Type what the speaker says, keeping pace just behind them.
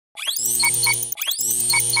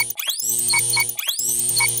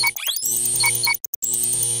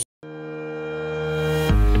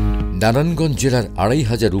নারায়ণগঞ্জ জেলার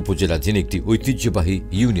আড়াইহাজার উপজেলাধীন একটি ঐতিহ্যবাহী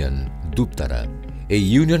ইউনিয়ন দুপতারা। এই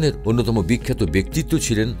ইউনিয়নের অন্যতম বিখ্যাত ব্যক্তিত্ব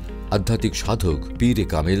ছিলেন আধ্যাত্মিক সাধক পীরে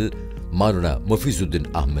কামেল মাওলানা মফিজউদ্দিন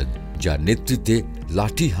আহমেদ, যার নেতৃত্বে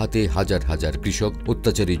লাঠি হাতে হাজার হাজার কৃষক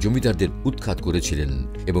অত্যাচারী জমিদারদের উৎখাত করেছিলেন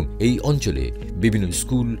এবং এই অঞ্চলে বিভিন্ন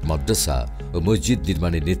স্কুল, মাদ্রাসা ও মসজিদ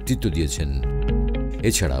নির্মাণের নেতৃত্ব দিয়েছেন।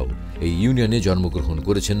 এছাড়াও এই ইউনিয়নে জন্মগ্রহণ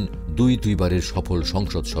করেছেন দুইবারের সফল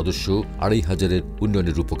সংসদ সদস্য আড়াইহাজারের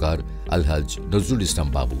উন্নয়নের রূপকার আলহাজ নজরুল ইসলাম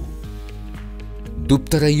বাবু।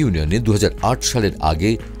 দুপতারা ইউনিয়নে 2008 সালের আগে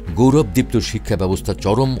গৌরবদীপ্ত শিক্ষা ব্যবস্থা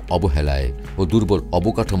চরম অবহেলায় ও দুর্বল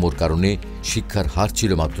অবকাঠামোর কারণে শিক্ষার হার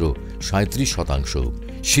ছিল মাত্র 37%।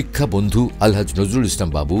 শিক্ষা বন্ধু আলহাজ নজরুল ইসলাম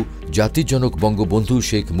বাবু জাতির জনক বঙ্গবন্ধু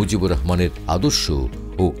শেখ মুজিবুর রহমানের আদর্শ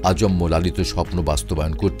ও আজম্ম লালিত স্বপ্ন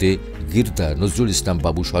বাস্তবায়ন করতে গির্দা নজরুল ইসলাম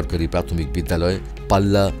বাবু সরকারি প্রাথমিক বিদ্যালয়,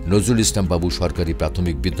 পাল্লা নজরুল ইসলাম বাবু সরকারি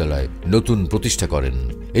প্রাথমিক বিদ্যালয় নতুন প্রতিষ্ঠা করেন।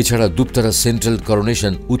 এছাড়া দুপতারা সেন্ট্রাল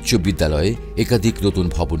করোনেশন উচ্চ বিদ্যালয়ে একাধিক নতুন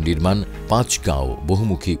ভবন নির্মাণ, 5 গাঁও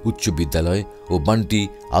বহুমুখী উচ্চ বিদ্যালয় ও বান্টি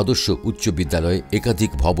আদর্শ উচ্চ বিদ্যালয়ে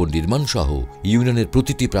একাধিক ভবন নির্মাণ সহ ইউনিয়নের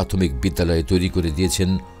প্রতিটি প্রাথমিক বিদ্যালয়ে তৈরি করে দিয়েছেন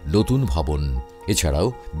নতুন ভবন। এছাড়াও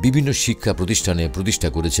বিভিন্ন শিক্ষা প্রতিষ্ঠানে প্রতিষ্ঠা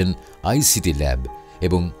করেছেন আইসিটি ল্যাব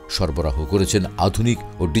এবং সরবরাহ করেছেন আধুনিক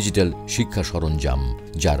ও ডিজিটাল শিক্ষা সরঞ্জাম,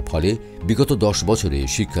 যার ফলে বিগত 10 বছরে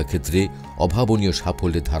শিক্ষাক্ষেত্রে অভাবনীয়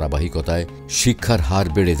সাফল্যের ধারাবাহিকতায় শিক্ষার হার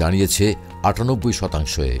বেড়ে দাঁড়িয়েছে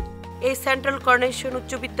 98%। এই সেন্ট্রাল করোনেশন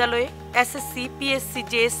উচ্চ বিদ্যালয়ে এসএসসি, পিএসসি,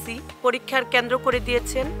 জেএসসি পরীক্ষার কেন্দ্র করে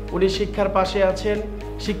দিয়েছেন। উনি শিক্ষার পাশে আছেন,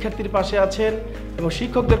 শিক্ষার্থীর পাশে আছেন এবং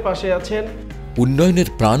শিক্ষকদের পাশে আছেন। উন্নয়নের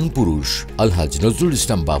প্রাণ পুরুষ আলহাজ নজরুল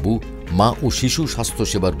ইসলাম বাবু মা ও শিশু স্বাস্থ্য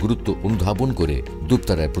সেবার গুরুত্ব অনুধাবন করে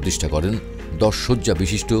দুপতারায় প্রতিষ্ঠা করেন 10 শয্যা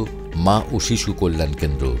বিশিষ্ট মা ও শিশু কল্যাণ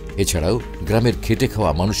কেন্দ্র। এছাড়াও গ্রামের খেটে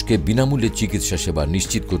খাওয়া মানুষকে বিনামূল্যে চিকিৎসা সেবা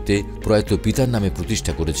নিশ্চিত করতে প্রয়াত পিতার নামে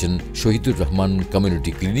প্রতিষ্ঠা করেছেন শহীদুর রহমান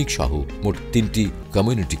কমিউনিটি ক্লিনিক সহ মোট 3টি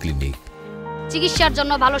কমিউনিটি ক্লিনিক। চিকিৎসার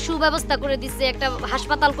জন্য ভালো সুব্যবস্থা করে দিচ্ছে, একটা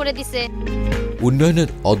হাসপাতাল করে দিচ্ছে। উন্নয়নের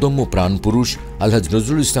অদম্য প্রাণ পুরুষ আলহাজ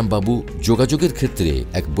নজরুল ইসলাম বাবু যোগাযোগের ক্ষেত্রে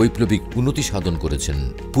এক বৈপ্লবিক উন্নতি সাধন করেছেন।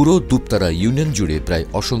 পুরো দুপতারা ইউনিয়ন জুড়ে প্রায়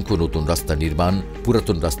অসংখ্য নতুন রাস্তা নির্মাণ,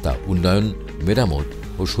 পুরাতন রাস্তা উন্নয়ন, মেরামত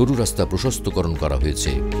ও সরু রাস্তা প্রশস্তকরণ করা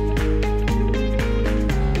হয়েছে।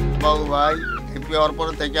 বাবু ভাই এমপি হওয়ার পর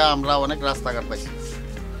থেকে আমরা অনেক রাস্তাঘাট পাইছি,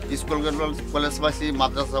 স্কুল কলেজ পাইছি,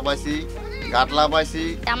 মাদ্রাসা পাইছি, ঘাটলা পাইছি।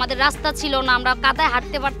 আমাদের রাস্তা ছিল না, আমরা কাদায়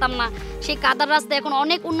হাঁটতে পারতাম না, সেই কাদার রাস্তা এখন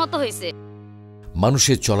অনেক উন্নত হয়েছে।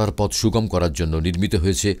 মানুষের চলার পথ সুগম করার জন্য নির্মিত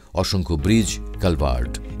হয়েছে অসংখ্য ব্রিজ,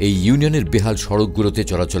 কালভার্ট। এই ইউনিয়নের বেহাল সড়কগুলোতে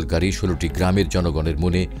চলাচলকারী 16টি গ্রামের জনগণের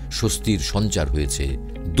মনে স্বস্তির সঞ্চার হয়েছে।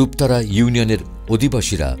 দুপতারা ইউনিয়নের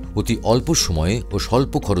অধিবাসীরা অতি অল্প সময়ে ও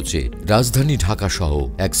স্বল্প খরচে রাজধানী ঢাকা সহ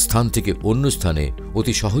এক স্থান থেকে অন্য স্থানে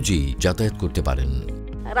অতি সহজেই যাতায়াত করতে পারেন।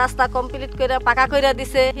 রাস্তা কমপ্লিট করে পাকা করে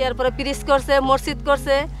দিছে, এরপরে ব্রিজ করছে, মসজিদ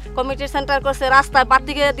করছে, কমিউনিটি সেন্টার করছে, রাস্তা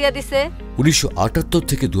বাতি দিয়ে দিছে। 1978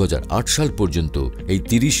 থেকে 2008 সাল পর্যন্ত এই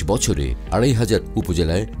 30 বছরে আড়াইহাজার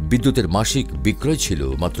উপজেলায় বিদ্যুতের মাসিক বিক্রয় ছিল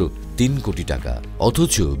মাত্র 3 কোটি টাকা।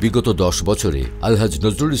 অথচ বিগত 10 বছরে আলহাজ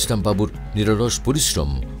নজরুল ইসলাম বাবুর নিরলস পরিশ্রম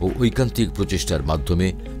ও ঐকান্তিক প্রচেষ্টার মাধ্যমে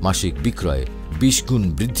মাসিক বিক্রয় 20 গুণ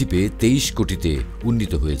বৃদ্ধি পেয়ে 23 কোটিতে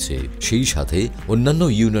উন্নীত হয়েছে। সেই সাথে অন্যান্য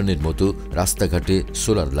ইউনিয়নের মতো রাস্তাঘাটে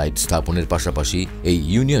সোলার লাইট স্থাপনের পাশাপাশি এই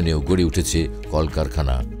ইউনিয়নেও গড়ে উঠেছে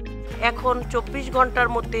কলকারখানা। এখন 24 ঘন্টার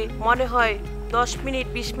মধ্যে মনে হয় 10 মিনিট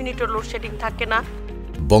 20 মিনিটও লোডশেডিং থাকে না।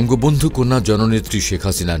 বঙ্গবন্ধু কন্যা জননেত্রী শেখ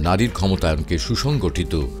হাসিনা নারীর ক্ষমতায়নকে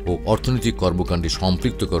সুসংগঠিত ও অর্থনৈতিক কর্মকাণ্ডে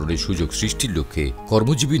সম্পৃক্তকরণের সুযোগ সৃষ্টির লক্ষ্যে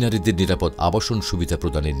কর্মজীবী নারীদের নিরাপদ আবাসন সুবিধা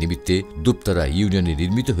প্রদানের নিমিত্তে দুপতারা ইউনিয়নে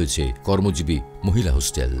নির্মিত হয়েছে কর্মজীবী মহিলা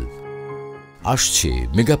হোস্টেল। আসছে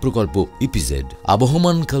মেগা প্রকল্প ইপিজেড।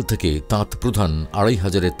 আবহমানকাল থেকে তাঁত প্রধান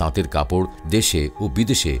আড়াইহাজারের তাঁতের কাপড় দেশে ও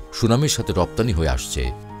বিদেশে সুনামের সাথে রপ্তানি হয়ে আসছে।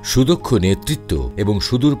 সুদক্ষ নেতৃত্ব এবং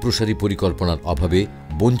সুদূর প্রসারী পরিকল্পনার অভাবে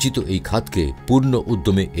বঞ্চিত এই খাতকে পূর্ণ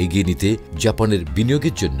উদ্যমে এগিয়ে নিতে জাপানের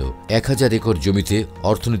বিনিয়োগের জন্য 1000 একর জমিতে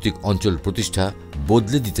অর্থনৈতিক অঞ্চল প্রতিষ্ঠা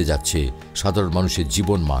বদলে দিতে যাচ্ছে সাধারণ মানুষের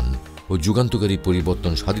জীবনমান ও যুগান্তকারী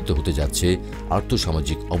পরিবর্তন সাধিত হতে যাচ্ছে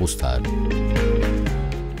আর্থসামাজিক অবস্থার।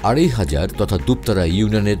 আড়াইহাজার তথা দুপতারা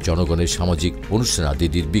ইউনিয়নের জনগণের সামাজিক অনুষ্ঠানাদি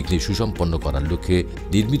নির্বিঘ্নে সুসম্পন্ন করার লক্ষ্যে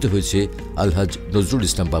নির্মিত হয়েছে আলহাজ নজরুল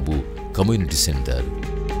ইসলাম বাবু কমিউনিটি সেন্টার।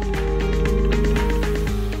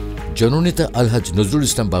 জননেতা আলহাজ নজরুল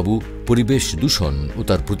ইসলাম বাবু পরিবেশ দূষণ ও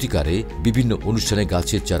তার প্রতিকারে বিভিন্ন অনুষ্ঠানে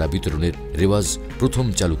গাছের চারা বিতরণের রেওয়াজ প্রথম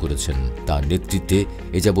চালু করেছেন। তার নেতৃত্বে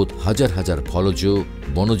এযাবৎ হাজার হাজার ফলজ,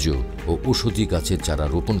 বনজ ও ঔষধি গাছের চারা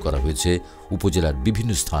রোপণ করা হয়েছে উপজেলার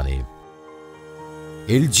বিভিন্ন স্থানে।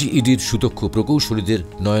 এলজিইডির সুদক্ষ প্রকৌশলীদের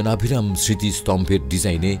নয়নাভিরাম স্মৃতিস্তম্ভের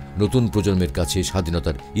ডিজাইনে নতুন প্রজন্মের কাছে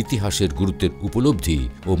স্বাধীনতার ইতিহাসের গুরুত্বের উপলব্ধি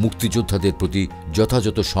ও মুক্তিযোদ্ধাদের প্রতি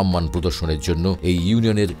যথাযথ সম্মান প্রদর্শনের জন্য এই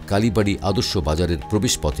ইউনিয়নের কালীবাড়ি আদর্শ বাজারের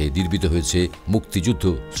প্রবেশপথে নির্মিত হয়েছে মুক্তিযুদ্ধ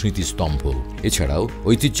স্মৃতিস্তম্ভ। এছাড়াও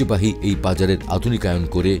ঐতিহ্যবাহী এই বাজারের আধুনিকায়ন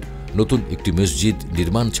করে নতুন একটি মসজিদ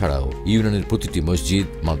নির্মাণ ছাড়াও ইউনিয়নের প্রতিটি মসজিদ,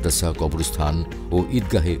 মাদ্রাসা, কবরস্থান ও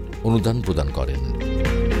ঈদগাহে অনুদান প্রদান করেন।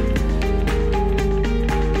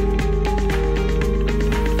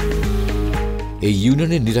 এই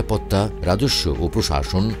ইউনিয়নের নিরাপত্তা, রাজস্ব ও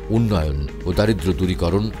প্রশাসন, উন্নয়ন ও দারিদ্র্য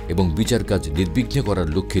দূরীকরণ এবং বিচার কাজ নির্বিঘ্ন করার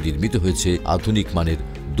লক্ষ্যে নির্মিত হয়েছে আধুনিক মানের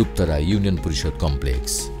দুপতারা ইউনিয়ন পরিষদ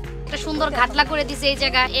কমপ্লেক্স। একটা সুন্দর ঘাটলা করে দিছে এই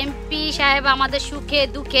জায়গা। এমপি সাহেব আমাদের সুখে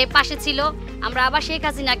দুঃখে পাশে ছিল। আমরা আবার শেখ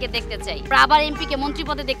হাসিনাকে দেখতে চাই, আমরা আবার এমপিকে মন্ত্রী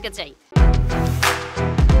পদে দেখতে চাই।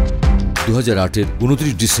 2008-এর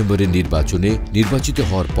 29 ডিসেম্বরের নির্বাচনে নির্বাচিত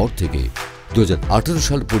হওয়ার পর থেকে 2018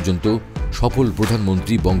 সাল পর্যন্ত সফল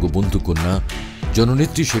প্রধানমন্ত্রী বঙ্গবন্ধু কন্যা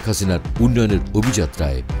জননেত্রী শেখ হাসিনার উন্নয়নের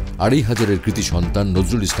অভিযাত্রায় আড়াইহাজারের কৃতি সন্তান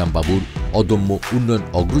নজরুল ইসলাম বাবুর অদম্য উন্নয়ন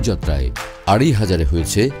অগ্রযাত্রায় আড়াইহাজারে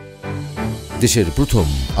হয়েছে দেশের প্রথম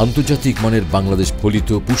আন্তর্জাতিক মানের বাংলাদেশ ফলিত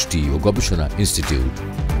পুষ্টি ও গবেষণা ইনস্টিটিউট,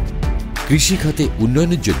 কৃষি খাতে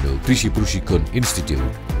উন্নয়নের জন্য কৃষি প্রশিক্ষণ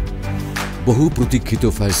ইনস্টিটিউট, বহু প্রতীক্ষিত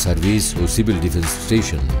ফায়ার সার্ভিস ও সিভিল ডিফেন্স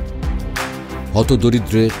স্টেশন,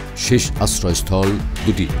 হতদরিদ্রের শেষ আশ্রয়স্থল,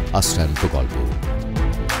 দুটি আশ্রয়ণ প্রকল্প।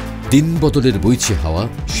 দিন বদলের বইছে হাওয়া,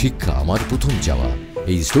 শিক্ষা আমার প্রথম যাওয়া,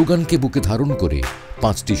 এই স্লোগানকে বুকে ধারণ করে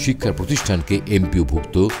 5টি শিক্ষা প্রতিষ্ঠানকে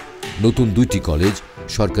এমপিওভুক্ত, নতুন 2টি কলেজ,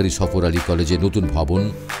 সরকারি সফর আলী কলেজে নতুন ভবন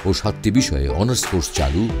ও 7টি বিষয়ে অনার্স কোর্স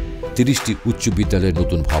চালু, 30টি উচ্চ বিদ্যালয়ের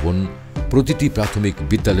নতুন ভবন, প্রতিটি প্রাথমিক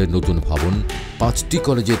বিদ্যালয়ের নতুন ভবন, 5টি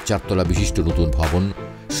কলেজের 4 তলা বিশিষ্ট নতুন ভবন,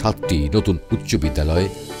 7টি নতুন উচ্চ বিদ্যালয়,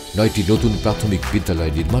 9টি নতুন প্রাথমিক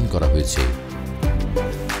বিদ্যালয় নির্মাণ করা হয়েছে।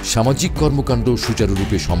 সামাজিক কর্মকাণ্ড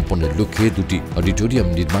সুচারুরূপে সম্পন্নের লক্ষ্যে 2টি অডিটোরিয়াম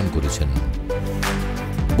নির্মাণ করেছেন।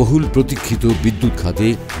 বহুল প্রতীক্ষিত বিদ্যুৎ খাতে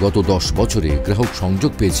গত 10 বছরে গ্রাহক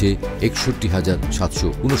সংযোগ পেয়েছে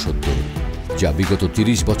 61,769, যা বিগত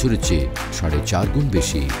 30 বছরের চেয়ে 4.5 গুণ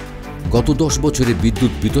বেশি। গত 10 বছরে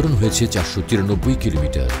বিদ্যুৎ বিতরণ হয়েছে 493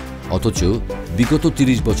 কিলোমিটার, অথচ বিগত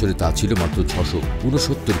 30 বছরে তা ছিল মাত্র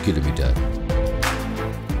 669 কিলোমিটার।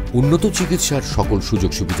 উন্নত চিকিৎসার সকল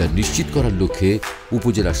সুযোগ সুবিধা নিশ্চিত করার লক্ষ্যে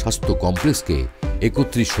উপজেলা স্বাস্থ্য কমপ্লেক্সকে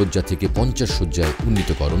 31 শয্যা থেকে 50 শয্যায়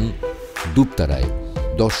উন্নীতকরণ, দুপতারায়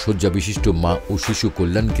 10 শয্যা বিশিষ্ট মা ও শিশু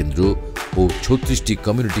কল্যাণ কেন্দ্র ও 36টি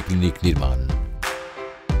কমিউনিটি ক্লিনিক নির্মাণ,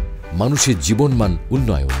 মানুষের জীবনমান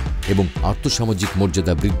উন্নয়ন এবং আর্থসামাজিক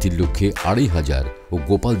মর্যাদা বৃদ্ধির লক্ষ্যে আড়াইহাজার ও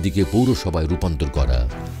গোপালদিকে পৌরসভায় রূপান্তর করা,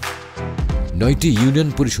 9টি ইউনিয়ন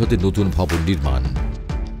পরিষদের নতুন ভবন নির্মাণ,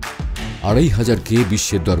 আড়াইহাজারকে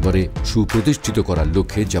বিশ্বের দরবারে সুপ্রতিষ্ঠিত করার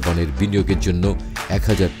লক্ষ্যে জাপানের বিনিয়োগের জন্য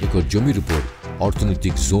 1000 একর জমির উপর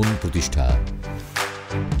অর্থনৈতিক জোন প্রতিষ্ঠা,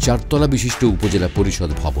 4 তলা বিশিষ্ট উপজেলা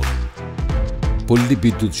পরিষদ ভবন, পল্লী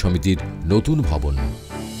বিদ্যুৎ সমিতির নতুন ভবন,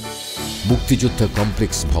 মুক্তিযোদ্ধা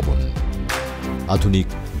কমপ্লেক্স ভবন, আধুনিক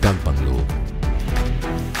ডাকবাংলো,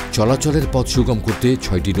 চলাচলের পথ সুগম করতে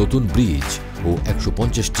 6টি নতুন ব্রিজ ও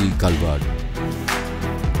 150টি কালভার্ট,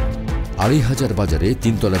 আড়াইহাজার বাজারে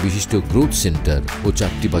 3 তলা বিশিষ্ট গ্রোথ সেন্টার ও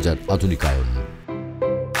 4টি বাজার আধুনিকায়ন,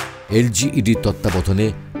 এলজিইডির তত্ত্বাবধানে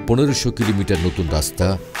 1500 কিলোমিটার নতুন রাস্তা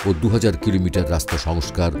ও 2000 কিলোমিটার রাস্তা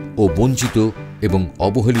সংস্কার ও বঞ্চিত এবং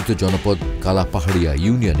অবহেলিত জনপদ কালাপাহাড়িয়া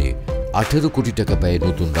ইউনিয়নে 18 কোটি টাকা ব্যয়ে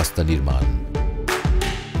নতুন রাস্তা নির্মাণ,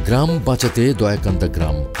 গ্রাম বাঁচাতে দয়াকান্দা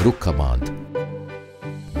গ্রাম রক্ষা বাঁধ,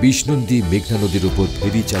 20 নন্দী মেঘনা নদীর উপর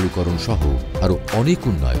ফেরি চালুকরণ সহ আরও অনেক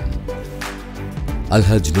উন্নয়ন।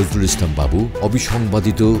 আলহাজ নজরুল ইসলাম বাবু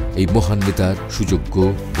অবিসংবাদিত এই মহান নেতার সুযোগ্য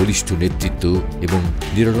বলিষ্ঠ নেতৃত্ব এবং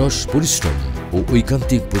নিরলস পরিশ্রম ও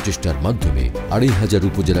ঐকান্তিক প্রচেষ্টার মাধ্যমে আড়াইহাজার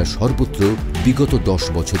উপজেলার সর্বত্র বিগত 10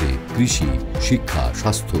 বছরে কৃষি, শিক্ষা,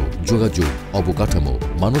 স্বাস্থ্য, যোগাযোগ, অবকাঠামো,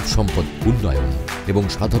 মানব সম্পদ উন্নয়ন এবং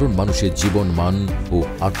সাধারণ মানুষের জীবন মান ও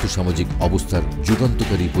আর্থসামাজিক অবস্থার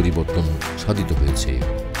যুগান্তকারী পরিবর্তন সাধিত হয়েছে।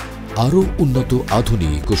 আরও উন্নত,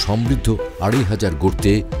 আধুনিক ও সমৃদ্ধ আড়াইহাজার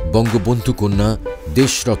গড়তে বঙ্গবন্ধু কন্যা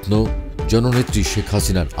দেশরত্ন জননেত্রী শেখ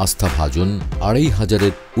হাসিনার আস্থাভাজন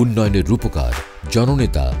আড়াইহাজারের উন্নয়নের রূপকার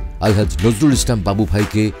জননেতা আলহাজ নজরুল ইসলাম বাবু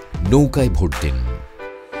ভাইকে নৌকায় ভোট দিন।